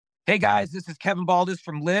Hey guys, this is Kevin Baldus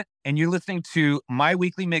from Lit, and you're listening to My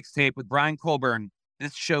Weekly Mixtape with Brian Colburn.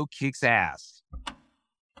 This show kicks ass.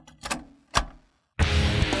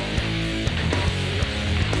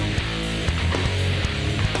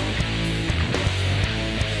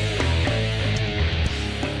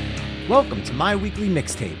 Welcome to My Weekly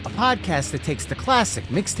Mixtape, a podcast that takes the classic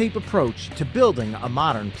mixtape approach to building a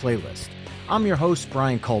modern playlist. I'm your host,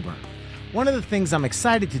 Brian Colburn. One of the things I'm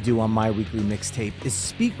excited to do on My Weekly Mixtape is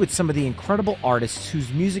speak with some of the incredible artists whose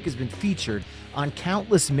music has been featured on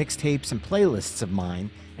countless mixtapes and playlists of mine,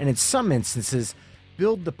 and in some instances,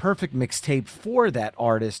 build the perfect mixtape for that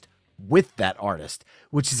artist with that artist,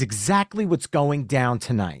 which is exactly what's going down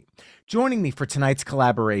tonight. Joining me for tonight's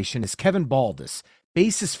collaboration is Kevin Baldus,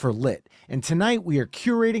 bassist for Lit, and tonight we are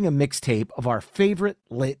curating a mixtape of our favorite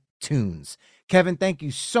Lit tunes. Kevin, thank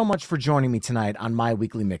you so much for joining me tonight on My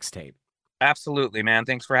Weekly Mixtape. Absolutely, man.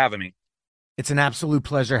 Thanks for having me. It's an absolute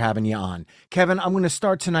pleasure having you on. Kevin, I'm going to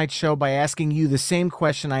start tonight's show by asking you the same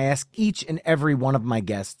question I ask each and every one of my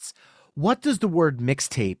guests. What does the word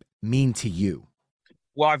mixtape mean to you?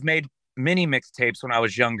 Well, I've made many mixtapes when I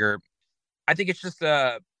was younger. I think it's just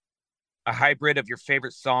a hybrid of your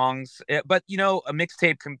favorite songs. But, you know, a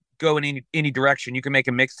mixtape can go in any direction. You can make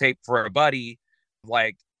a mixtape for a buddy,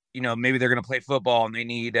 like, you know, maybe they're going to play football and they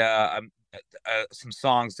need some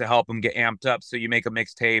songs to help them get amped up. So you make a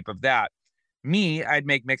mixtape of that. Me, I'd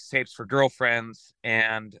make mixtapes for girlfriends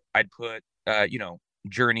and I'd put,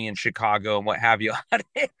 Journey in Chicago and what have you on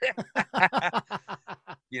it.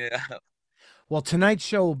 Yeah. Well, tonight's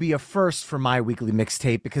show will be a first for My Weekly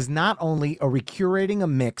Mixtape because not only are we curating a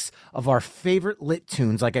mix of our favorite Lit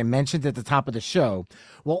tunes, like I mentioned at the top of the show,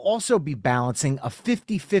 we'll also be balancing a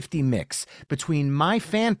 50-50 mix between my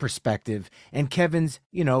fan perspective and Kevin's,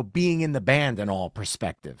 being in the band and all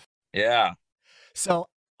perspective. Yeah. So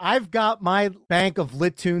I've got my bank of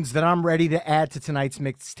Lit tunes that I'm ready to add to tonight's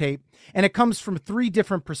mixtape, and it comes from three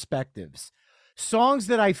different perspectives. Songs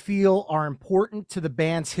that I feel are important to the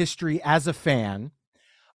band's history as a fan,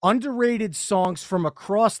 underrated songs from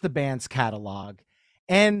across the band's catalog,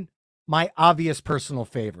 and my obvious personal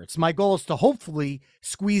favorites. My goal is to hopefully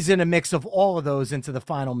squeeze in a mix of all of those into the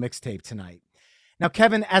final mixtape tonight. Now,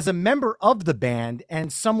 Kevin, as a member of the band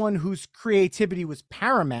and someone whose creativity was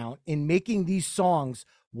paramount in making these songs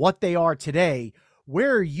what they are today,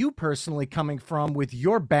 where are you personally coming from with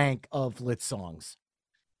your bank of Lit songs?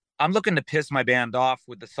 I'm looking to piss my band off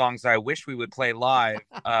with the songs I wish we would play live,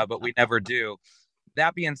 but we never do.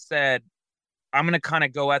 That being said, I'm going to kind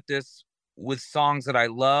of go at this with songs that I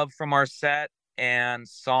love from our set and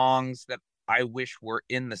songs that I wish were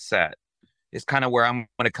in the set is kind of where I'm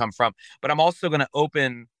going to come from. But I'm also going to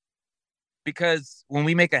open because when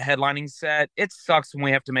we make a headlining set, it sucks when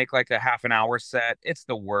we have to make like a half an hour set. It's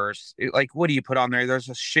the worst. What do you put on there? There's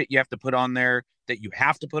a shit you have to put on there that you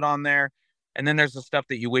have to put on there. And then there's the stuff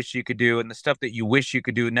that you wish you could do, and the stuff that you wish you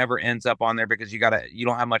could do never ends up on there because you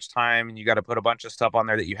don't have much time and you got to put a bunch of stuff on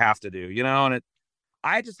there that you have to do, And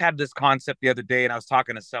I just had this concept the other day and I was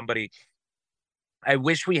talking to somebody. I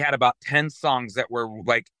wish we had about 10 songs that were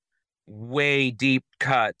like way deep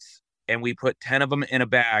cuts and we put 10 of them in a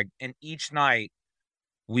bag. And each night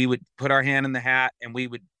we would put our hand in the hat and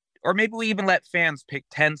or maybe we even let fans pick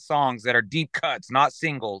 10 songs that are deep cuts, not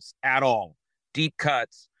singles at all, deep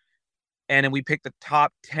cuts. And then we pick the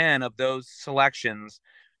top 10 of those selections.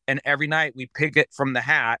 And every night we pick it from the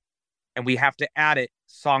hat and we have to add it.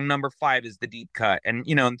 Song number 5 is the deep cut. And,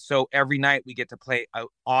 and so every night we get to play an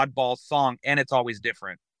oddball song and it's always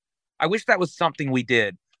different. I wish that was something we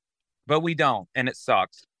did, but we don't. And it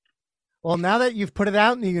sucks. Well, now that you've put it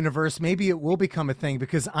out in the universe, maybe it will become a thing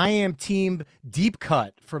because I am team deep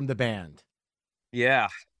cut from the band. Yeah.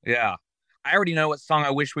 Yeah. I already know what song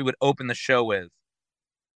I wish we would open the show with.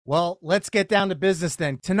 Well, let's get down to business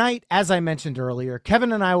then. Tonight, as I mentioned earlier,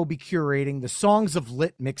 Kevin and I will be curating the Songs of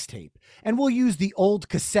Lit mixtape, and we'll use the old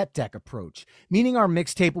cassette deck approach, meaning our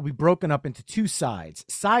mixtape will be broken up into two sides,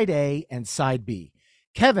 Side A and Side B.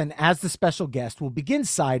 Kevin, as the special guest, will begin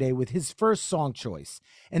Side A with his first song choice,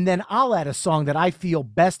 and then I'll add a song that I feel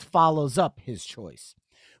best follows up his choice.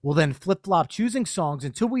 We'll then flip-flop choosing songs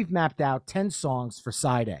until we've mapped out 10 songs for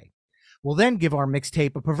Side A. We'll then give our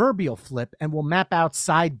mixtape a proverbial flip and we'll map out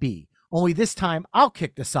Side B. Only this time, I'll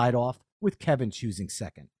kick the side off with Kevin choosing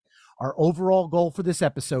second. Our overall goal for this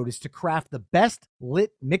episode is to craft the best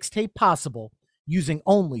Lit mixtape possible using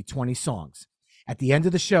only 20 songs. At the end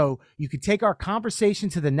of the show, you can take our conversation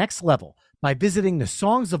to the next level by visiting the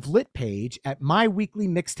Songs of Lit page at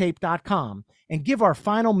myweeklymixtape.com and give our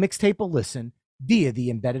final mixtape a listen via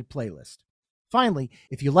the embedded playlist. Finally,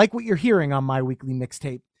 if you like what you're hearing on My Weekly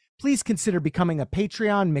Mixtape, please consider becoming a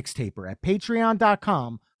Patreon mixtaper at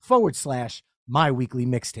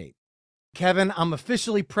patreon.com/myweeklymixtape. Kevin, I'm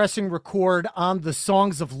officially pressing record on the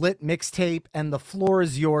Songs of Lit mixtape, and the floor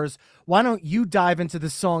is yours. Why don't you dive into the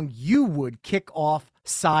song you would kick off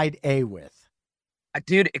side A with?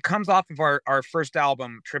 Dude, it comes off of our first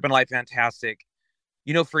album, Trippin' Life Fantastic.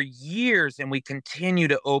 You know, for years, and we continue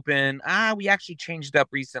to open. We actually changed it up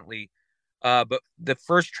recently. But the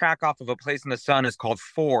first track off of A Place in the Sun is called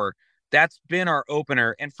Four. That's been our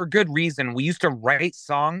opener, and for good reason. We used to write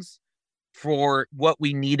songs for what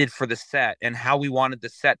we needed for the set and how we wanted the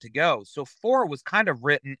set to go. So Four was kind of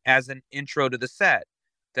written as an intro to the set.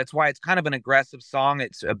 That's why it's kind of an aggressive song.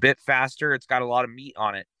 It's a bit faster. It's got a lot of meat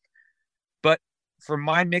on it. But for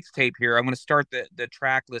my mixtape here, I'm going to start the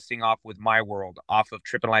track listing off with My World off of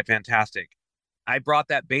Trippin' Life Fantastic. I brought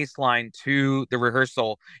that bass line to the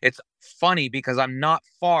rehearsal. It's funny because I'm not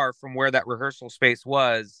far from where that rehearsal space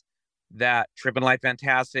was that Trippin' Life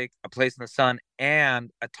Fantastic, A Place in the Sun,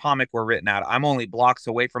 and Atomic were written at. I'm only blocks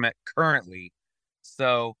away from it currently.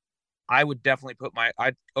 So I would definitely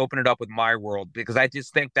I'd open it up with My World because I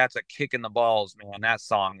just think that's a kick in the balls, man. That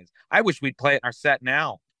song is, I wish we'd play it in our set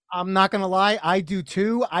now. I'm not going to lie. I do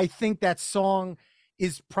too. I think that song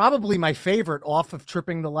is probably my favorite off of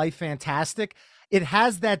Tripping the Life Fantastic. It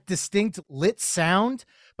has that distinct lit sound,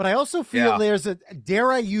 but I also feel there's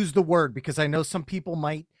dare I use the word, because I know some people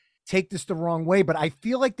might take this the wrong way, but I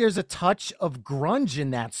feel like there's a touch of grunge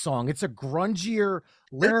in that song. It's a grungier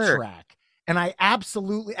lit track. And I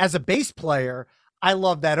absolutely, as a bass player, I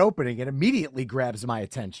love that opening. It immediately grabs my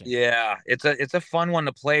attention. Yeah, it's a fun one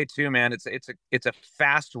to play too, man. It's a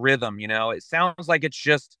fast rhythm, you know. It sounds like it's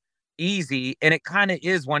just easy, and it kind of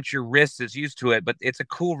is once your wrist is used to it, but it's a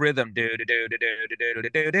cool rhythm. You know,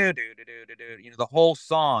 the whole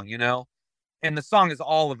song, you know. And the song is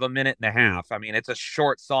all of a minute and a half. I mean, it's a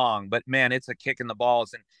short song, but man, it's a kick in the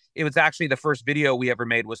balls. And it was actually the first video we ever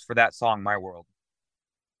made was for that song, My World.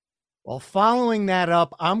 Well, following that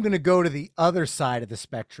up, I'm going to go to the other side of the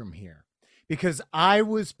spectrum here, because I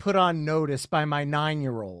was put on notice by my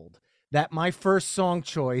 9-year-old that my first song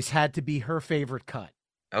choice had to be her favorite cut.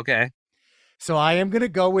 Okay. So I am going to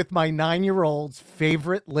go with my 9-year-old's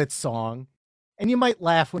favorite lit song. And you might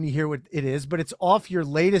laugh when you hear what it is, but it's off your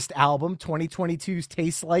latest album, 2022's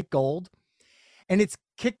Tastes Like Gold. And it's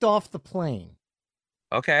Kicked Off the Plane.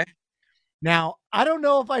 Okay. Now, I don't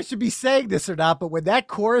know if I should be saying this or not, but when that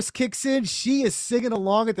chorus kicks in, she is singing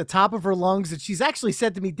along at the top of her lungs. And she's actually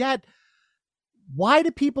said to me, Dad, why do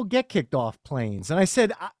people get kicked off planes? And I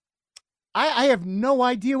said, I have no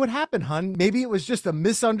idea what happened, hun. Maybe it was just a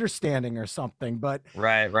misunderstanding or something, but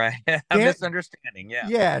right. A misunderstanding. Yeah.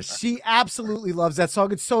 Yeah. She absolutely loves that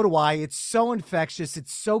song. And so do I. It's so infectious.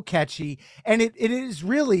 It's so catchy. And it is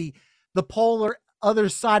really the polar other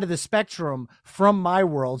side of the spectrum from My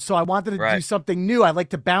World. So I wanted to do something new. I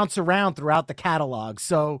like to bounce around throughout the catalog.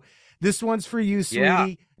 So this one's for you, sweetie.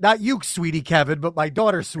 Yeah. Not you, sweetie Kevin, but my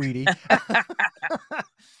daughter, sweetie.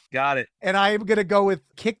 Got it. And I'm going to go with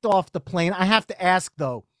Kicked Off the Plane. I have to ask,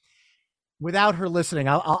 though, without her listening,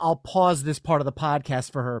 I'll pause this part of the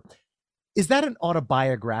podcast for her. Is that an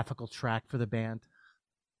autobiographical track for the band?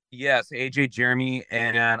 Yes. AJ Jeremy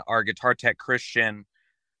and our guitar tech, Christian,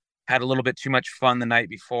 had a little bit too much fun the night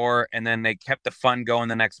before, and then they kept the fun going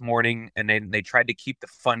the next morning, and they tried to keep the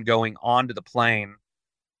fun going onto the plane.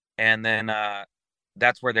 And then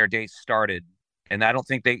that's where their day started. And I don't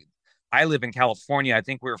think I live in California. I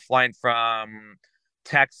think we were flying from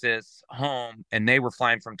Texas home, and they were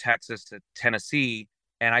flying from Texas to Tennessee.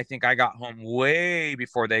 And I think I got home way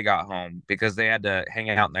before they got home because they had to hang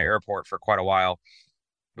out in the airport for quite a while.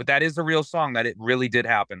 But that is a real song, that it really did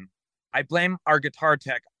happen. I blame our guitar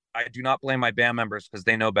tech. I do not blame my band members because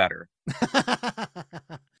they know better.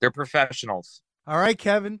 They're professionals. All right,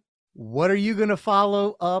 Kevin, what are you going to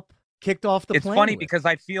follow up Kicked Off the Plane? It's funny with? Because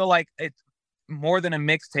I feel like it's more than a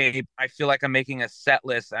mixtape. I feel like I'm making a set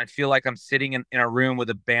list. I feel like I'm sitting in a room with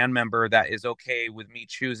a band member that is okay with me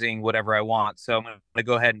choosing whatever I want. So I'm going to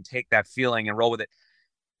go ahead and take that feeling and roll with it.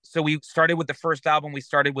 So we started with the first album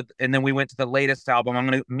and then we went to the latest album. I'm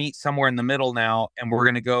going to meet somewhere in the middle now, and we're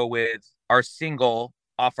going to go with our single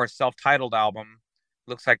off our self-titled album,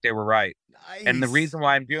 Looks Like They Were Right. Nice. And the reason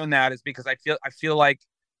why I'm doing that is because I feel like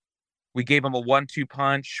we gave them a 1-2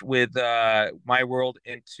 punch with My World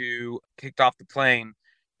into Kicked Off the Plane.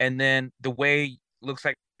 And then the way Looks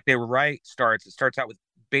Like They Were Right starts, it starts out with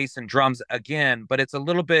bass and drums again, but it's a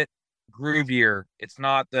little bit groovier. It's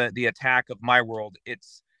not the attack of My World. It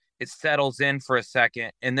settles in for a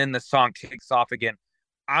second, and then the song kicks off again.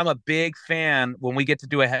 I'm a big fan when we get to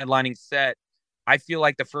do a headlining set. I feel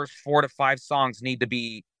like the first 4 to 5 songs need to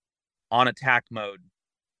be on attack mode.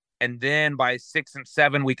 And then by 6 and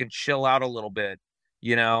 7, we can chill out a little bit,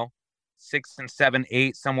 you know, 6 and 7,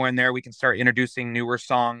 8, somewhere in there, we can start introducing newer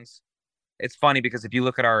songs. It's funny because if you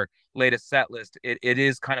look at our latest set list, it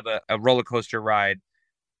is kind of a roller coaster ride,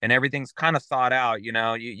 and everything's kind of thought out.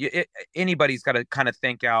 Anybody's got to kind of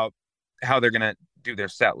think out how they're going to do their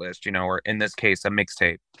set list, or in this case, a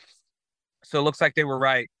mixtape. So it looks like they were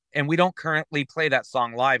right. And we don't currently play that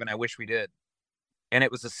song live, and I wish we did. And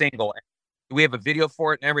it was a single. We have a video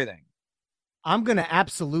for it and everything. I'm going to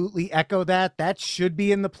absolutely echo that. That should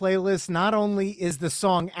be in the playlist. Not only is the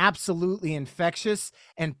song absolutely infectious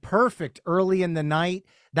and perfect early in the night,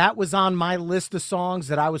 that was on my list of songs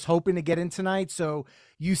that I was hoping to get in tonight. So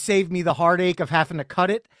you saved me the heartache of having to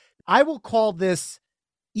cut it. I will call this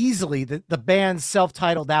easily the band's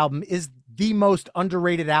self-titled album is the most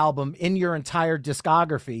underrated album in your entire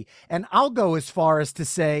discography. And I'll go as far as to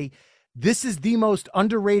say, this is the most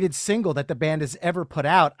underrated single that the band has ever put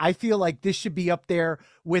out. I feel like this should be up there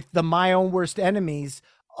with the My Own Worst Enemies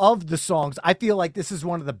of the songs. I feel like this is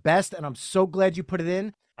one of the best, and I'm so glad you put it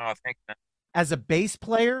in. Oh, thank you. As a bass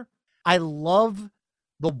player, I love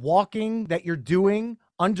the walking that you're doing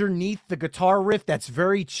underneath the guitar riff that's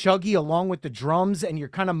very chuggy along with the drums, and you're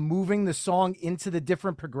kind of moving the song into the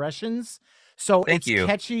different progressions. So it's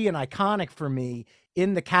catchy and iconic for me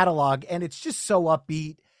in the catalog, and it's just so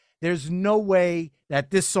upbeat. There's no way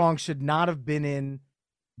that this song should not have been in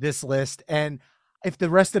this list. And if the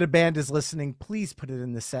rest of the band is listening, please put it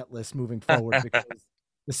in the set list moving forward because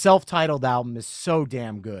the self-titled album is so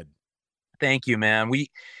damn good. Thank you, man.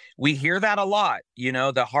 We hear that a lot,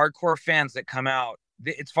 the hardcore fans that come out.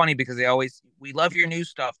 It's funny because we love your new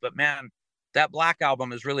stuff, but man, that Black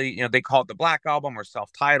album is really, they call it the Black album or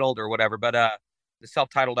self-titled or whatever. But the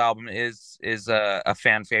self-titled album is a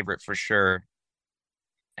fan favorite for sure.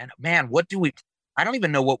 And man, I don't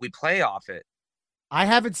even know what we play off it. I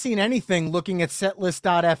haven't seen anything looking at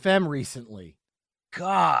setlist.fm recently.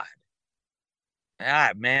 God.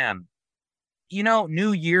 Man.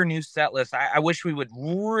 New year, new set list. I wish we would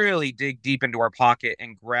really dig deep into our pocket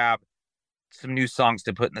and grab some new songs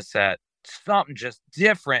to put in the set. Something just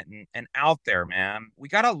different and out there, man. We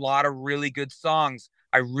got a lot of really good songs.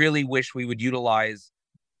 I really wish we would utilize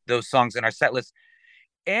those songs in our set list.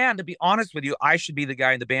 And to be honest with you, I should be the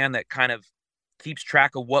guy in the band that kind of keeps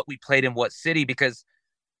track of what we played in what city, because,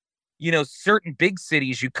 certain big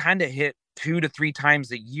cities you kind of hit 2 to 3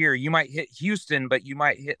 times a year. You might hit Houston, but you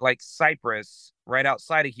might hit like Cypress right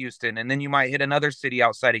outside of Houston. And then you might hit another city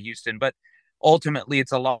outside of Houston. But ultimately,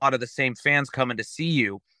 it's a lot of the same fans coming to see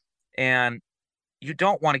you. And you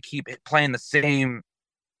don't want to keep playing the same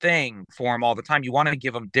thing for them all the time. You want to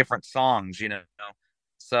give them different songs,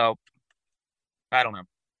 So I don't know.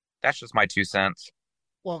 That's just my 2 cents.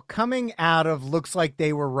 Well, coming out of Looks Like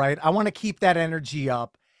They Were Right, I want to keep that energy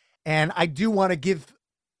up. And I do want to give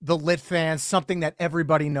the Lit fans something that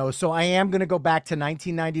everybody knows. So I am going to go back to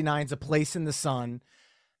 1999's A Place in the Sun,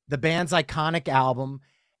 the band's iconic album.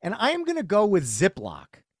 And I am going to go with Ziploc.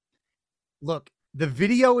 Look, the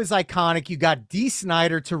video is iconic. You got Dee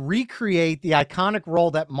Snider to recreate the iconic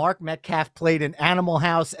role that Mark Metcalf played in Animal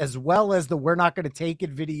House, as well as the We're Not Gonna Take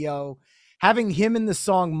It video. Having him in the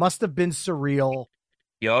song must have been surreal.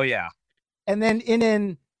 Oh, yeah. And then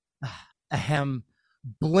in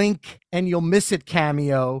Blink and You'll Miss It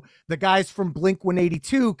cameo, the guys from Blink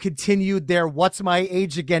 182 continued their What's My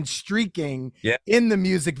Age Again streaking in the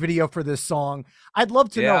music video for this song. I'd love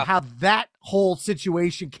to know how that whole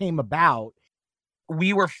situation came about.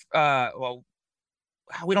 We were,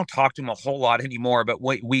 we don't talk to them a whole lot anymore, but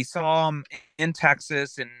we saw them in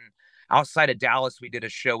Texas and outside of Dallas. We did a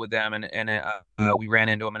show with them and we ran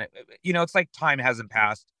into them, and it's like time hasn't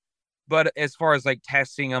passed. But as far as like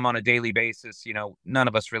testing them on a daily basis, none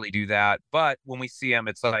of us really do that. But when we see them,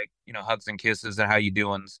 it's like, hugs and kisses and how you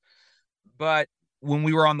doing. But when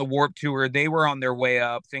we were on the Warped Tour, they were on their way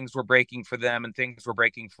up. Things were breaking for them and things were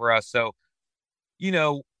breaking for us. So,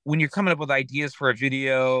 when you're coming up with ideas for a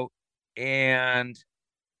video, and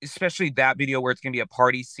especially that video where it's going to be a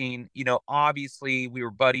party scene, obviously we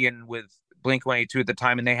were buddying with Blink 182 at the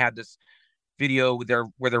time, and they had this video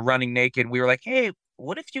where they're running naked. We were like, hey,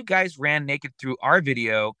 what if you guys ran naked through our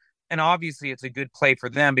video? And obviously it's a good play for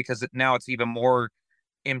them because now it's even more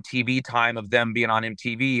MTV time of them being on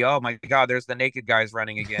MTV. Oh my God, there's the naked guys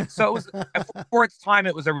running again. So it was, for its time,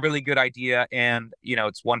 it was a really good idea. And,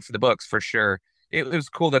 it's one for the books for sure. It was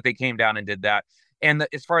cool that they came down and did that. And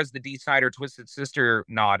as far as the Dee Snider Twisted Sister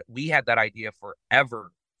nod, we had that idea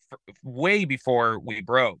forever, way before we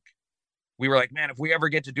broke. We were like, man, if we ever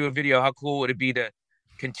get to do a video, how cool would it be to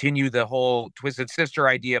continue the whole Twisted Sister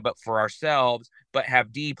idea, but for ourselves, but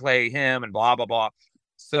have Dee play him and blah, blah, blah.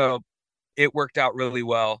 So it worked out really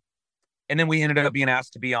well. And then we ended up being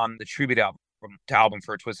asked to be on the tribute album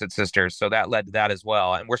for Twisted Sister. So that led to that as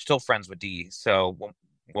well. And we're still friends with Dee. So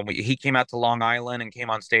when he came out to Long Island and came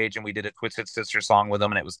on stage and we did a Twisted Sister song with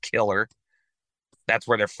him and it was killer. That's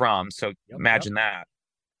where they're from. So imagine that.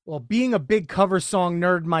 Well, being a big cover song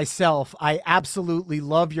nerd myself, I absolutely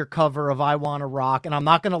love your cover of I Wanna Rock. And I'm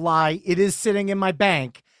not going to lie, it is sitting in my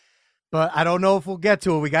bank, but I don't know if we'll get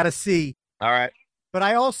to it. We got to see. All right. But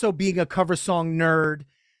I also, being a cover song nerd,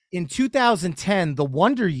 in 2010, the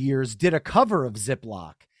Wonder Years did a cover of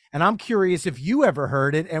Ziploc. And I'm curious if you ever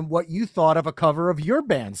heard it and what you thought of a cover of your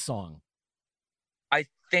band's song. I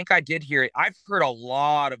think I did hear it. I've heard a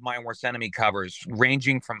lot of My Worst Enemy covers,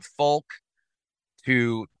 ranging from folk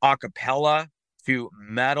to a cappella to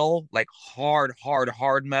metal, like hard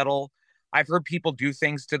metal. I've heard people do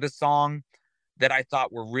things to the song that I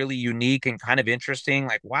thought were really unique and kind of interesting.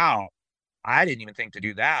 Like, wow, I didn't even think to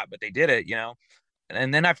do that, but they did it, you know?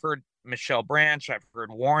 And then I've heard Michelle Branch. I've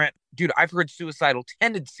heard Warrant. Dude, I've heard Suicidal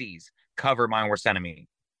Tendencies cover My Worst Enemy.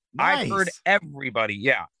 Nice. I've heard everybody.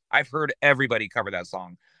 Yeah, I've heard everybody cover that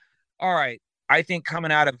song. All right. I think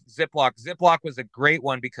coming out of Ziploc was a great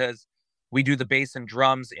one because we do the bass and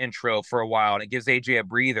drums intro for a while and it gives AJ a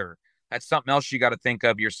breather. That's something else you got to think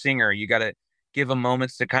of. Your singer, you got to give him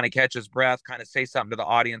moments to kind of catch his breath, kind of say something to the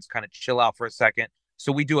audience, kind of chill out for a second.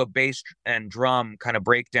 So we do a bass and drum kind of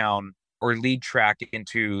breakdown or lead track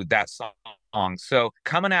into that song. So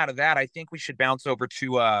coming out of that, I think we should bounce over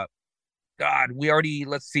to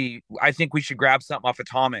let's see. I think we should grab something off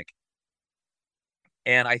Atomic.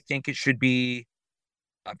 And I think it should be,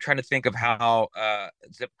 I'm trying to think of how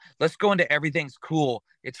let's go into Everything's Cool.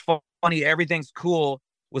 It's funny, Everything's Cool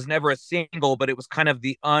was never a single, but it was kind of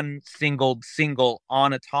the unsingled single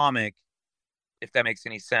on Atomic, if that makes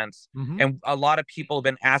any sense. Mm-hmm. And a lot of people have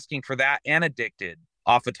been asking for that and Addicted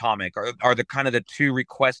off Atomic are the kind of the two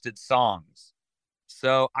requested songs.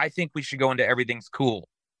 So I think we should go into Everything's Cool.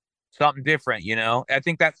 Something different, you know? I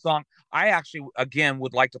think that song, I actually, again,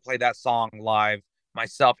 would like to play that song live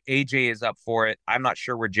myself. AJ is up for it. I'm not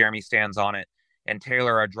sure where Jeremy stands on it. And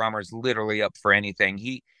Taylor, our drummer, is literally up for anything.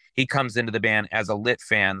 He comes into the band as a Lit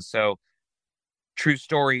fan. So true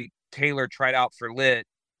story, Taylor tried out for Lit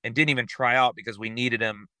and didn't even try out because we needed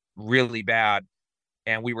him really bad.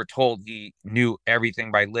 And we were told he knew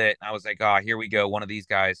everything by Lit. I was like, here we go. One of these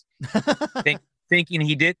guys. Thinking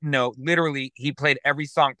he didn't know. Literally, he played every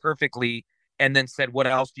song perfectly and then said, what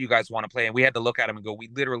else do you guys want to play? And we had to look at him and go, we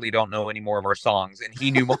literally don't know any more of our songs. And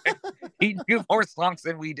he knew more, he knew more songs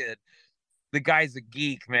than we did. The guy's a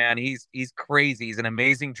geek, man. He's crazy. He's an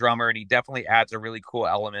amazing drummer, and he definitely adds a really cool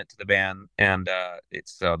element to the band. And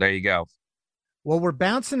so there you go. Well, we're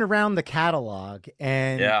bouncing around the catalog,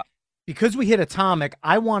 and because we hit Atomic,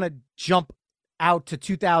 I want to jump out to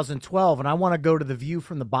 2012, and I want to go to The View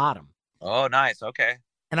from the Bottom. Oh, nice. Okay.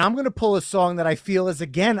 And I'm going to pull a song that I feel is,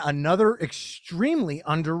 again, another extremely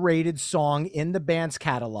underrated song in the band's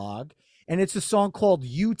catalog. And it's a song called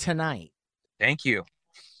You Tonight. Thank you.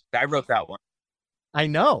 I wrote that one. I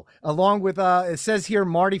know. Along with, it says here,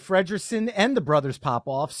 Marty Fredrickson and the Brothers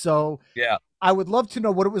Popoff. So yeah, I would love to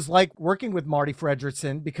know what it was like working with Marty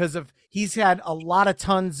Fredrickson, because he's had a lot of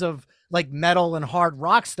tons of like metal and hard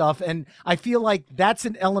rock stuff. And I feel like that's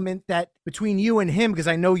an element that between you and him, because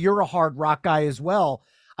I know you're a hard rock guy as well,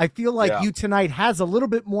 I feel like You Tonight has a little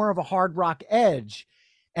bit more of a hard rock edge.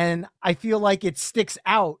 And I feel like it sticks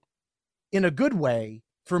out in a good way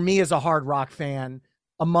for me as a hard rock fan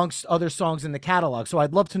amongst other songs in the catalog. So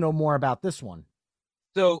I'd love to know more about this one.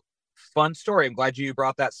 So fun story. I'm glad you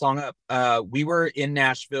brought that song up. We were in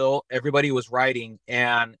Nashville. Everybody was writing,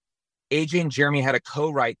 and AJ and Jeremy had a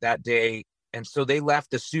co-write that day. And so they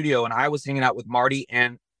left the studio, and I was hanging out with Marty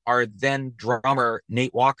and our then drummer,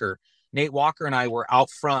 Nate Walker. Nate Walker and I were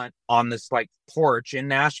out front on this like porch in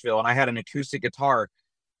Nashville, and I had an acoustic guitar.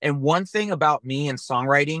 And one thing about me and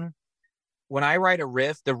songwriting, when I write a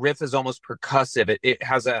riff, the riff is almost percussive. It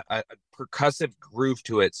has a percussive groove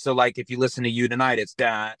to it. So like if you listen to You Tonight, it's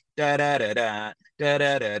da da da da da da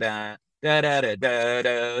da da da da da da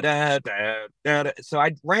da da da da. So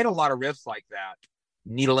I write a lot of riffs like that.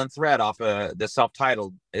 Needle and Thread off of the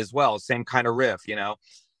self-titled as well, same kind of riff, you know.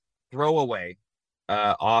 Throwaway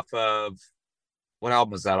off of, what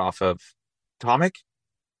album was that off of? Atomic?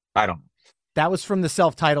 I don't know. That was from the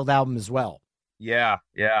self-titled album as well. Yeah.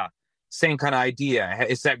 Same kind of idea.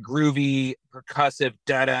 It's that groovy, percussive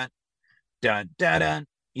da-da, da-da,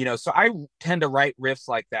 you know, so I tend to write riffs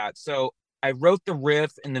like that. So I wrote the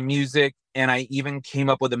riff and the music, and I even came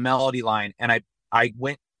up with a melody line, and I I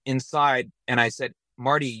went inside and I said,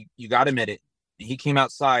 Marty, you got to admit it. He came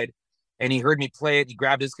outside and he heard me play it. He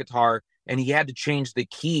grabbed his guitar and he had to change the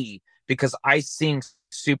key because I sing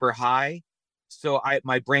super high. So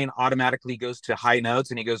my brain automatically goes to high notes,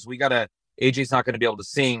 and he goes, AJ's not going to be able to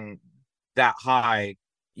sing that high,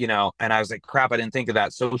 and I was like, crap, I didn't think of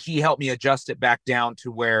that. So he helped me adjust it back down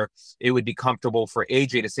to where it would be comfortable for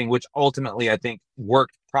AJ to sing, which ultimately I think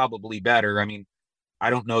worked probably better. I mean, I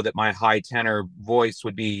don't know that my high tenor voice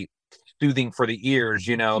would be soothing for the ears,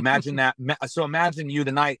 imagine that. So imagine You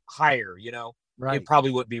Tonight higher, Right. It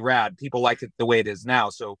probably would be rad. People like it the way it is now.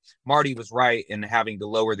 So Marty was right in having to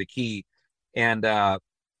lower the key. And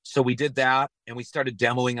so we did that, and we started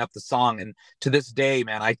demoing up the song. And to this day,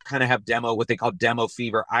 man, I kind of have what they call demo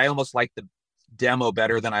fever. I almost like the demo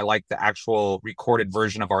better than I like the actual recorded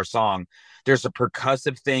version of our song. There's a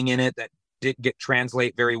percussive thing in it that didn't get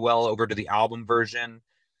translate very well over to the album version.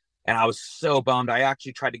 And I was so bummed. I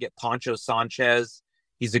actually tried to get Pancho Sanchez.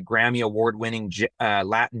 He's a Grammy award-winning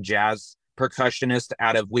Latin jazz percussionist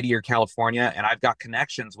out of Whittier, California. And I've got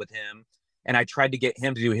connections with him. And I tried to get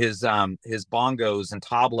him to do his bongos and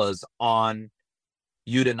tablas on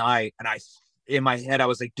You Tonight. And in my head, I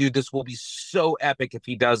was like, dude, this will be so epic if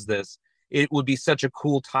he does this. It would be such a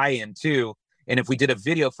cool tie-in too. And if we did a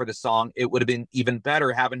video for the song, it would have been even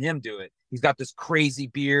better having him do it. He's got this crazy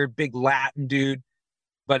beard, big Latin dude,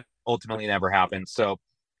 but ultimately never happened. So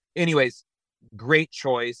anyways, great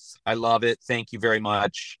choice. I love it. Thank you very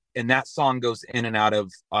much. And that song goes in and out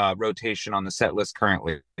of rotation on the set list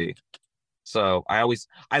currently. So I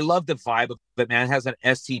love the vibe of it, man. It has an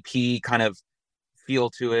STP kind of feel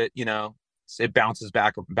to it, it bounces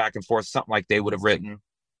back and forth, something like they would have written.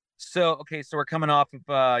 So, okay, so we're coming off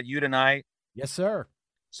of You Tonight. Yes, sir.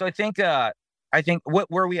 So I think where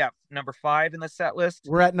are we at? Number 5 in the set list?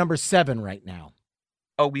 We're at number 7 right now.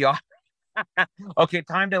 Oh, we are. Okay,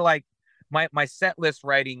 time to my set list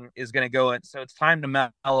writing is going to go in. So it's time to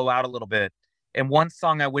mellow out a little bit. And one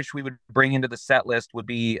song I wish we would bring into the set list would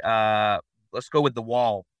be, let's go with The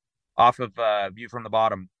Wall off of View from the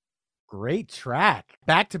Bottom. Great track.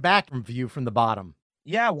 Back to back from View from the Bottom.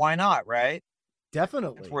 Yeah, why not, right?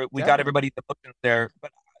 Definitely. We got everybody there.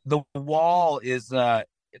 But The Wall is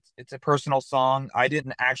it's a personal song. I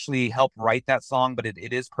didn't actually help write that song, but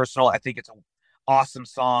it is personal. I think it's an awesome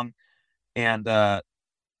song. And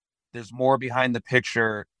there's more behind the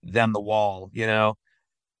picture than the wall,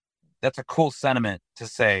 That's a cool sentiment to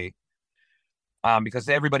say. Because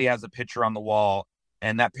everybody has a picture on the wall,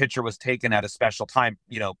 and that picture was taken at a special time,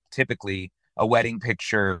 typically a wedding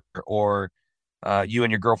picture, or you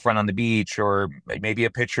and your girlfriend on the beach, or maybe a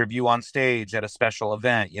picture of you on stage at a special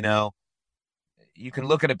event. You can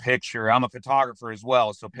look at a picture. I'm a photographer as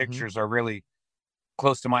well, so pictures are really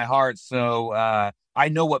close to my heart. So I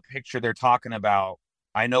know what picture they're talking about.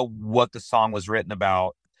 I know what the song was written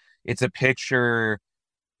about. It's a picture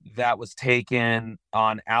that was taken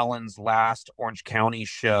on Alan's last Orange County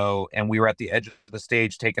show, and we were at the edge of the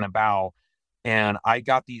stage taking a bow, and I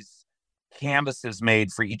got these canvases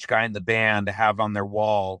made for each guy in the band to have on their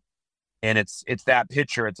wall, and it's that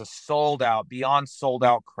picture. It's a beyond sold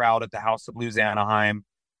out crowd at the House of Blues Anaheim,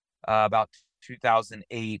 about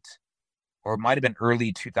 2008, or it might have been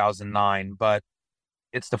early 2009, but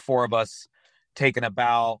it's the four of us taking a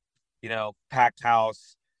bow, packed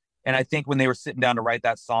house. And I think when they were sitting down to write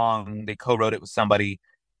that song, they co-wrote it with somebody,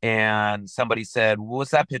 and somebody said,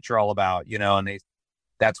 what's that picture all about? And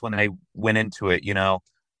that's when they went into it,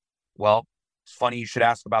 well, it's funny you should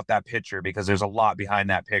ask about that picture, because there's a lot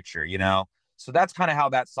behind that picture, So that's kind of how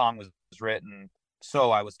that song was written.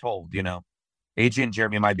 So I was told, AJ and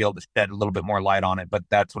Jeremy might be able to shed a little bit more light on it, but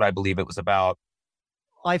that's what I believe it was about.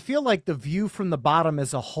 I feel like the View from the Bottom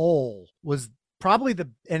as a whole was probably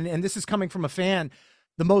and this is coming from a fan,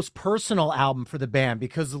 the most personal album for the band,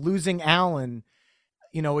 because losing Alan,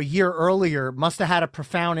 a year earlier must have had a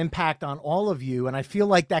profound impact on all of you. And I feel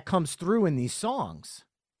like that comes through in these songs.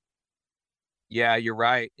 Yeah, you're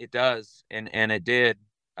right. It does. And it did.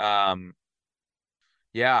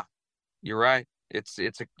 Yeah, you're right. It's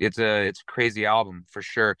a crazy album for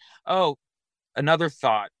sure. Oh, another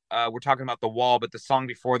thought. We're talking about The Wall, but the song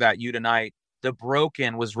before that, You Tonight, The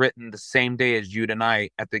Broken was written the same day as You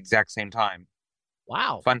Tonight at the exact same time.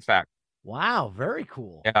 Wow. Fun fact. Wow. Very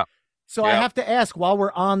cool. Yeah. So I have to ask, while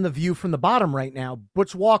we're on the View from the Bottom right now,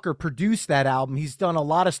 Butch Walker produced that album. He's done a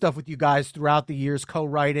lot of stuff with you guys throughout the years,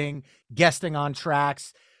 co-writing, guesting on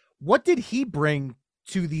tracks. What did he bring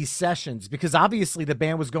to these sessions? Because obviously the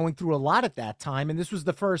band was going through a lot at that time, and this was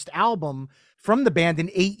the first album from the band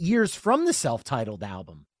in 8 years from the self-titled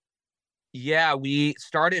album. Yeah, we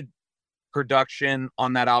started production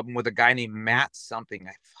on that album with a guy named Matt something.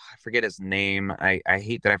 I forget his name. I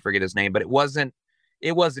hate that I forget his name, but it wasn't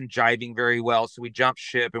jiving very well. So we jumped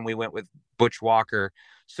ship and we went with Butch Walker.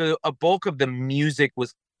 So a bulk of the music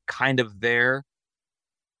was kind of there,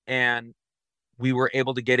 and we were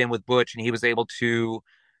able to get in with Butch, and he was able to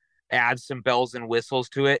add some bells and whistles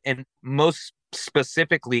to it. And most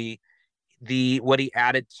specifically, the what he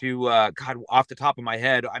added to God, off the top of my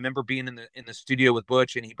head, I remember being in the studio with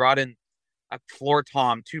Butch, and he brought in a floor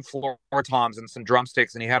tom, two floor toms, and some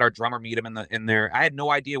drumsticks, and he had our drummer meet him in there. I had no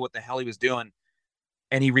idea what the hell he was doing,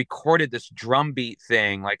 and he recorded this drum beat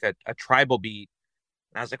thing, like a tribal beat.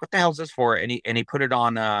 And I was like, "What the hell is this for?" And he put it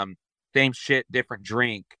on same shit, different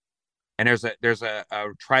drink. And there's a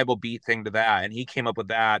tribal beat thing to that, and he came up with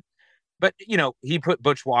that. But he put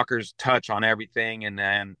Butch Walker's touch on everything, and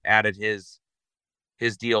then added his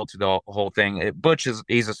deal to the whole thing. Butch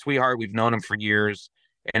he's a sweetheart. We've known him for years,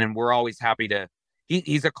 and we're always happy to.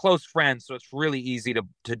 He's a close friend, so it's really easy to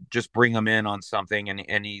just bring him in on something,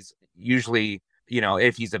 and he's usually,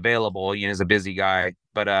 if he's available, he's a busy guy,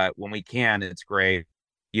 but when we can, it's great.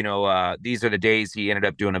 These are the days. He ended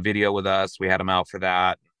up doing a video with us. We had him out for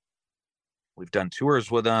that. We've done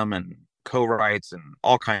tours with him and co-writes and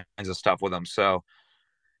all kinds of stuff with him. So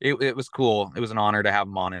it was cool. It was an honor to have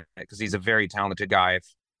him on it because he's a very talented guy.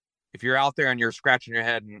 If you're out there and you're scratching your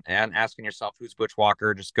head and asking yourself who's Butch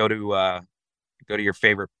Walker, just go to your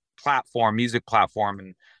favorite music platform,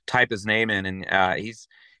 and type his name in, and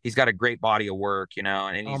he's got a great body of work,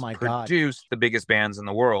 and he's produced the biggest bands in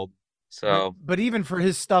the world. So, but even for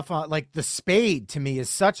his stuff on like The Spade, to me, is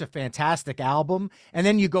such a fantastic album. And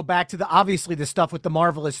then you go back to obviously the stuff with the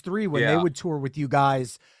Marvelous Three when they would tour with you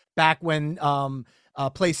guys back when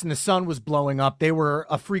Place in the Sun was blowing up. They were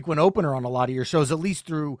a frequent opener on a lot of your shows, at least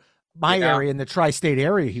through my area in the tri-state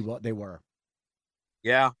area. They were.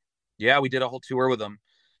 Yeah, we did a whole tour with them.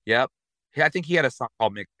 Yep. I think he had a song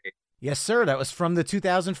called Mixtape. Yes, sir. That was from the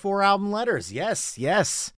 2004 album Letters.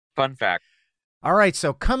 Yes. Fun fact. All right,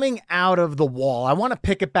 so coming out of The Wall, I want to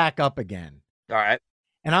pick it back up again. All right.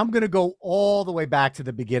 And I'm going to go all the way back to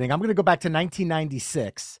the beginning. I'm going to go back to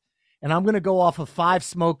 1996, and I'm going to go off of Five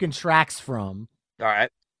Smoking tracks from. All right.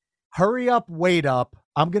 Hurry Up, Wait Up.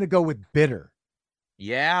 I'm going to go with Bitter.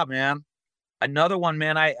 Yeah, man. Another one,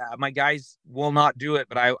 man. My guys will not do it,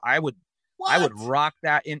 but I would. What? I would rock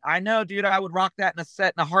that in. I know, dude. I would rock that in a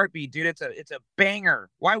set in a heartbeat, dude. It's a banger.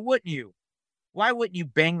 Why wouldn't you? Why wouldn't you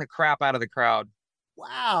bang the crap out of the crowd?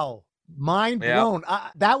 Wow. Mind blown.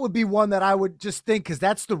 That would be one that I would just think, because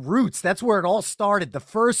that's the roots. That's where it all started. The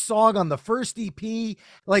first song on the first EP,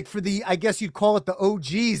 like for I guess you'd call it the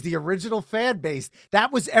OGs, the original fan base.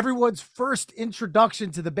 That was everyone's first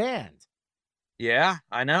introduction to the band. Yeah,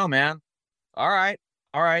 I know, man. All right.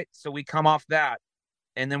 So we come off that,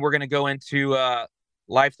 and then we're going to go into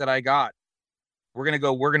Life That I Got. We're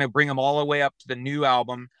going to bring them all the way up to the new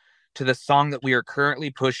album, to the song that we are currently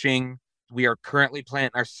pushing. We are currently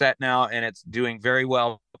playing our set now, and it's doing very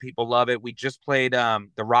well. People love it. We just played the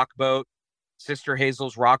Rock Boat, Sister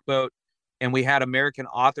Hazel's Rock Boat, and we had American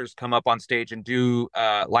authors come up on stage and do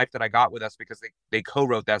Life That I Got with us, because they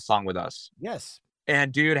co-wrote that song with us. Yes.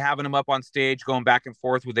 And dude, having them up on stage, going back and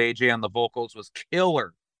forth with AJ on the vocals was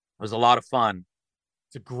killer. It was a lot of fun.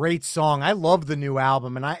 It's a great song. I love the new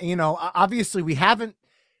album. And obviously we haven't,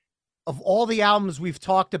 of all the albums we've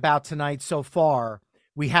talked about tonight so far,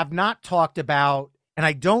 we have not talked about, and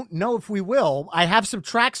I don't know if we will, I have some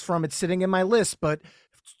tracks from it sitting in my list, but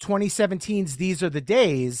 2017's These Are the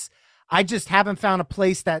Days, I just haven't found a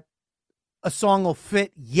place that a song will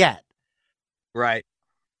fit yet. Right.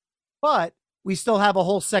 But we still have a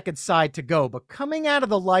whole second side to go. But coming out of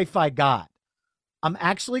the Life I Got, I'm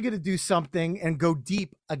actually going to do something and go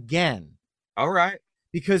deep again. All right.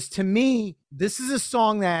 Because to me, this is a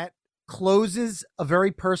song that closes a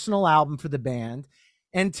very personal album for the band.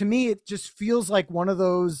 And to me, it just feels like one of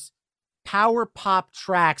those power pop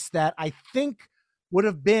tracks that I think would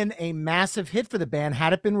have been a massive hit for the band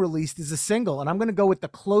had it been released as a single. And I'm going to go with the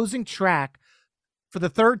closing track for the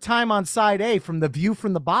third time on side A from The View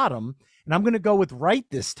from the Bottom. And I'm going to go with Right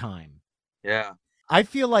This Time. Yeah. I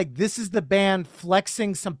feel like this is the band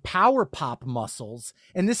flexing some power pop muscles.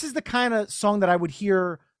 And this is the kind of song that I would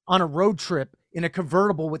hear on a road trip in a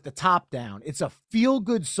convertible with the top down. It's a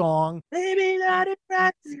feel-good song. Maybe not in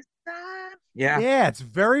practice time. Yeah, it's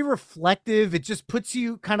very reflective. It just puts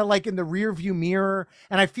you kind of like in the rear view mirror.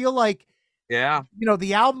 And I feel like,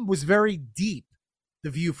 the album was very deep,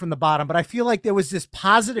 The View from the Bottom, but I feel like there was this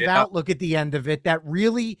positive outlook at the end of it that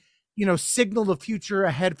really, signaled a future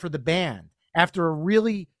ahead for the band after a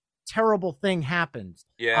really terrible thing happened,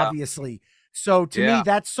 obviously. So to me,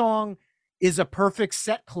 that song is a perfect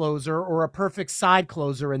set closer or a perfect side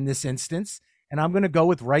closer in this instance. And I'm going to go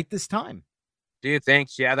with Right This Time. Dude,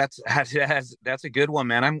 thanks. Yeah, that's a good one,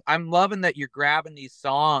 man. I'm loving that you're grabbing these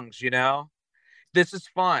songs, you know? This is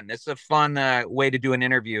fun. It's a fun way to do an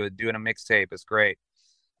interview, doing a mixtape. It's great.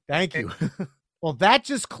 Thank you. Well, that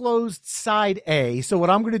just closed side A. So what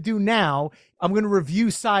I'm going to do now, I'm going to review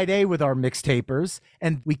side A with our mixtapers.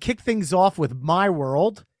 And we kick things off with My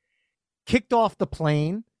World, Kicked Off the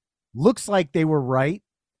Plane, Looks Like They Were Right,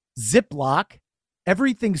 Ziploc,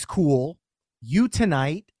 Everything's Cool, You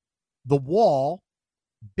Tonight, The Wall,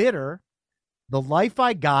 Bitter, The Life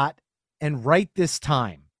I Got, and Right This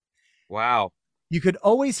Time. Wow. You could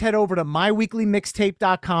always head over to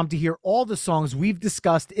myweeklymixtape.com to hear all the songs we've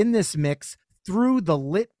discussed in this mix through the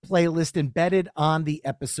lit playlist embedded on the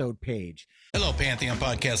episode page. Hello, Pantheon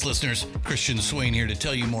podcast listeners. Christian Swain here to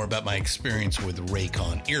tell you more about my experience with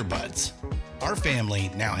Raycon earbuds. Our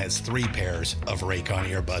family now has 3 pairs of Raycon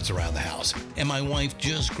earbuds around the house, and my wife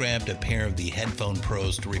just grabbed a pair of the Headphone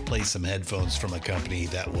Pros to replace some headphones from a company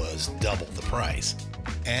that was double the price.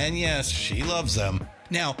 And yes, she loves them.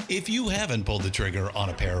 Now, if you haven't pulled the trigger on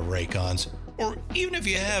a pair of Raycons, or even if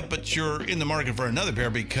you have, but you're in the market for another pair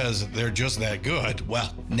because they're just that good,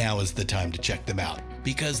 well, now is the time to check them out,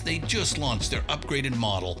 because they just launched their upgraded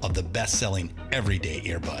model of the best-selling everyday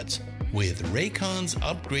earbuds. With Raycon's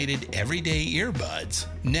upgraded everyday earbuds,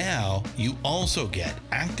 now you also get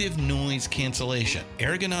active noise cancellation,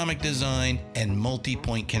 ergonomic design, and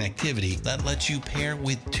multi-point connectivity that lets you pair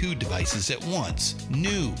with 2 devices at once.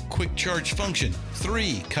 New quick charge function,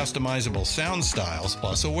 3 customizable sound styles,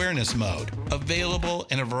 plus awareness mode. Available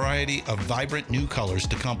in a variety of vibrant new colors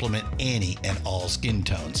to complement any and all skin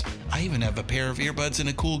tones. I even have a pair of earbuds in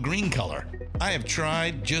a cool green color. I have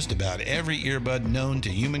tried just about every earbud known to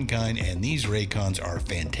humankind, and these Raycons are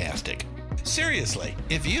fantastic. Seriously,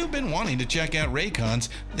 if you've been wanting to check out Raycons,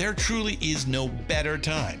 there truly is no better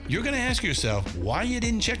time. You're going to ask yourself why you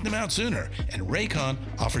didn't check them out sooner, and Raycon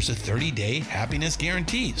offers a 30-day happiness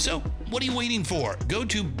guarantee. So what are you waiting for? Go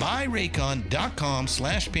to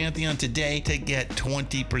buyraycon.com/Pantheon today to get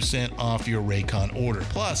 20% off your Raycon order,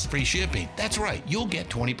 plus free shipping. That's right, you'll get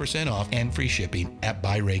 20% off and free shipping at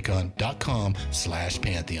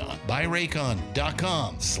buyraycon.com/Pantheon.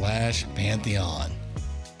 buyraycon.com/Pantheon.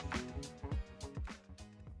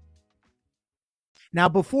 Now,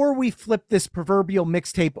 before we flip this proverbial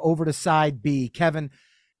mixtape over to side B, Kevin,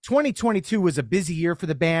 2022 was a busy year for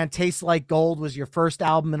the band. Tastes Like Gold was your first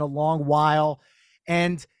album in a long while.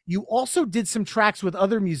 And you also did some tracks with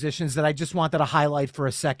other musicians that I just wanted to highlight for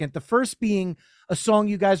a second. The first being a song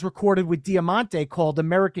you guys recorded with Diamante called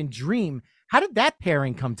American Dream. How did that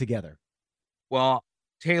pairing come together? Well,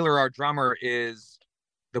 Taylor, our drummer, is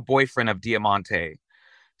the boyfriend of Diamante.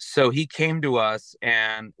 So he came to us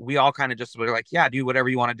and we all kind of just were like, yeah, do whatever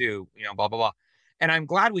you want to do, you know, blah, blah, blah. And I'm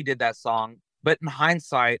glad we did that song. But in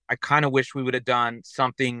hindsight, I kind of wish we would have done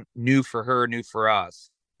something new for her, new for us.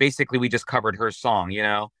 Basically, we just covered her song, you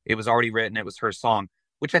know, it was already written. It was her song,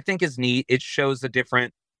 which I think is neat. It shows a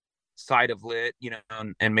different side of Lit, you know,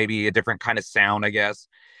 and maybe a different kind of sound, I guess.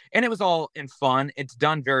 And it was all in fun. It's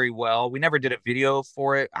done very well. We never did a video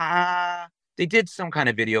for it. They did some kind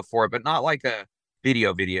of video for it, but not like a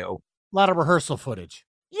video. A lot of rehearsal footage.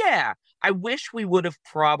 Yeah. I wish we would have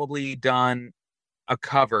probably done a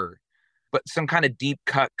cover, but some kind of deep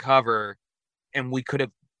cut cover, and we could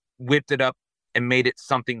have whipped it up and made it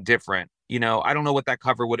something different. You know, I don't know what that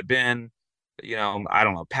cover would have been. You know, I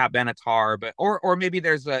don't know, Pat Benatar, but or maybe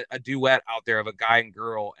there's a duet out there of a guy and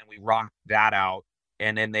girl, and we rock that out,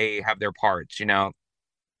 and then they have their parts, you know.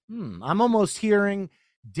 I'm almost hearing,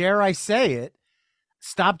 dare I say it,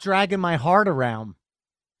 Stop Dragging My Heart Around.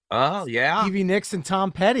 Oh, yeah. Stevie Nicks and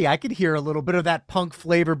Tom Petty. I could hear a little bit of that punk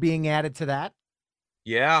flavor being added to that.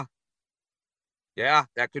 Yeah. Yeah,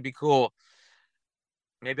 that could be cool.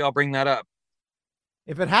 Maybe I'll bring that up.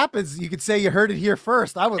 If it happens, you could say you heard it here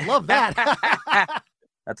first. I would love that.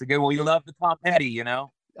 That's a good one. You love the Tom Petty, you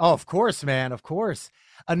know? Oh, of course, man. Of course.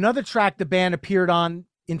 Another track the band appeared on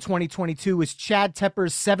in 2022 was Chad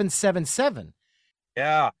Tepper's 777.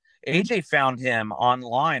 Yeah. AJ found him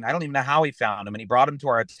online. I don't even know how he found him, and he brought him to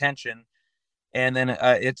our attention. And then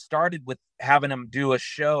it started with having him do a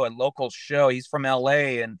show, a local show. He's from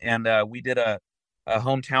LA, and we did a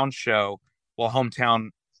hometown show. Well, hometown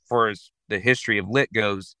for the history of Lit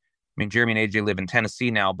goes. I mean, Jeremy and AJ live in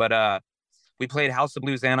Tennessee now, but we played House of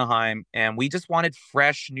Blues Anaheim, and we just wanted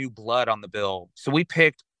fresh new blood on the bill. So we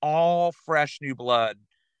picked all fresh new blood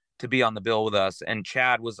to be on the bill with us, and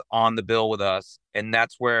Chad was on the bill with us, and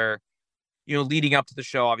that's where leading up to the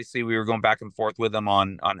show, obviously we were going back and forth with them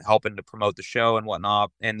on helping to promote the show and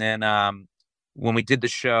whatnot. And then when we did the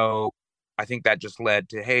show, I think that just led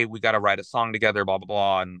to, hey, we got to write a song together, blah blah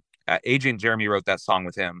blah. And AJ and Jeremy wrote that song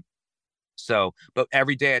with him. So, but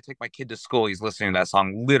every day I take my kid to school, he's listening to that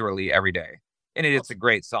song literally every day, and it's a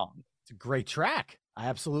great song. It's a great track. I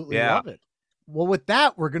absolutely love it. Well, with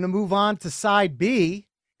that, we're going to move on to side B,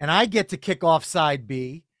 and I get to kick off side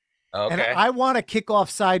B. Okay. And I want to kick off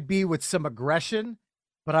side B with some aggression,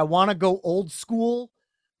 but I want to go old school,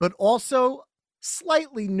 but also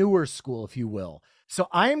slightly newer school, if you will. So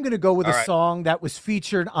I am going to go with a song that was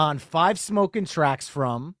featured on 5 Smokin' tracks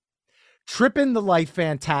from Trippin' the Light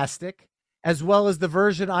Fantastic, as well as the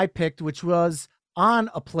version I picked, which was on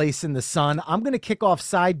A Place in the Sun. I'm going to kick off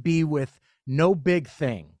side B with No Big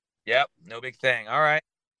Thing. Yep, No Big Thing. All right.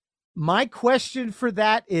 My question for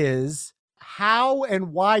that is, how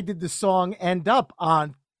and why did the song end up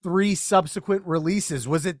on 3 subsequent releases?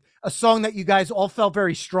 Was it a song that you guys all felt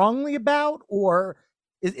very strongly about, or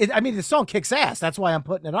I mean, the song kicks ass. That's why I'm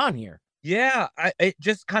putting it on here. Yeah, it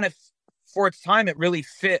just kind of, for its time, it really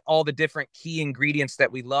fit all the different key ingredients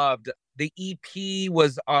that we loved. The EP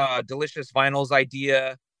was Delicious Vinyl's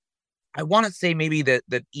idea. I want to say maybe that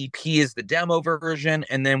the EP is the demo version,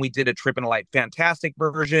 and then we did a Trippin' the Light Fantastic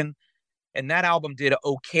version, and that album did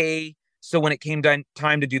okay. So when it came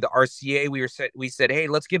time to do the RCA, we said, hey,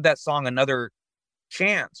 let's give that song another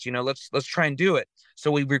chance. Let's try and do it.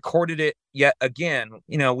 So we recorded it yet again.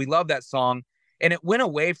 We love that song, and it went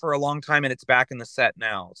away for a long time, and it's back in the set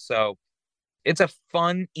now. So it's a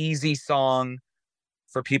fun, easy song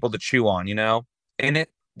for people to chew on, and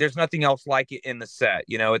there's nothing else like it in the set.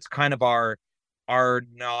 It's kind of our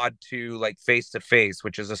nod to like Face to Face,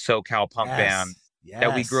 which is a SoCal punk band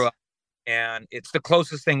that we grew up, and it's the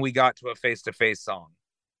closest thing we got to a Face to Face song.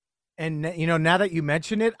 And now that you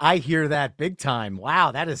mention it, I hear that big time.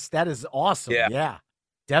 Wow, that is awesome. Yeah,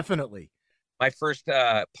 definitely. My first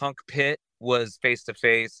punk pit was Face to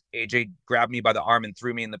Face. AJ grabbed me by the arm and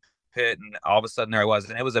threw me in the pit, and all of a sudden there I was,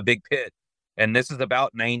 and it was a big pit. And this is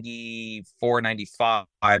about 94, 95,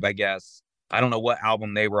 I guess. I don't know what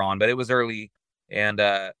album they were on, but it was early. And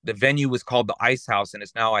the venue was called the Ice House, and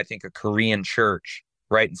it's now, I think, a Korean church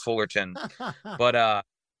right in Fullerton. But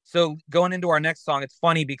so going into our next song, it's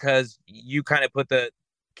funny because you kind of put the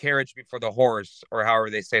carriage before the horse, or however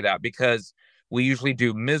they say that, because we usually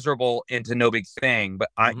do Miserable into No Big Thing, but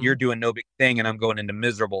you're doing No Big Thing, and I'm going into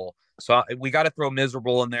Miserable. So we got to throw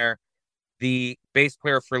Miserable in there. The bass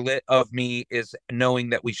player for Lit of Me is knowing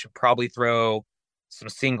that we should probably throw some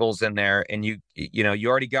singles in there. And you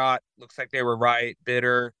already got, looks like they were right,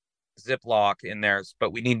 Bitter, Ziploc in there,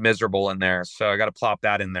 but we need Miserable in there. So I got to plop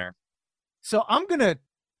that in there. So I'm going to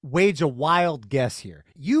wage a wild guess here.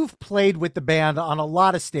 You've played with the band on a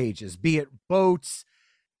lot of stages, be it boats,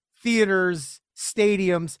 theaters,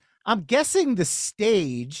 stadiums. I'm guessing the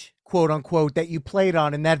stage, quote unquote, that you played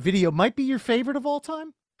on in that video might be your favorite of all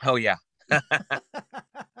time. Oh, yeah.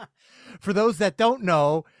 For those that don't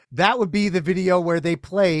know, that would be the video where they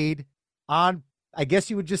played on, I guess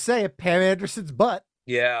you would just say it, Pam Anderson's butt.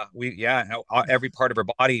 Yeah, every part of her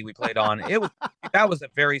body we played on. That was a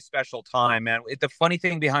very special time, man. The funny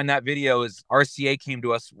thing behind that video is RCA came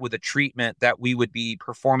to us with a treatment that we would be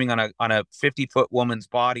performing on a 50-foot woman's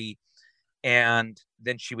body, and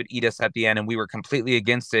then she would eat us at the end, and we were completely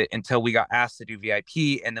against it until we got asked to do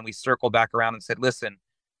VIP, and then we circled back around and said, listen,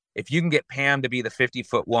 if you can get Pam to be the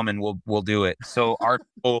 50-foot woman, we'll do it. So our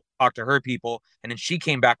people talked to her people, and then she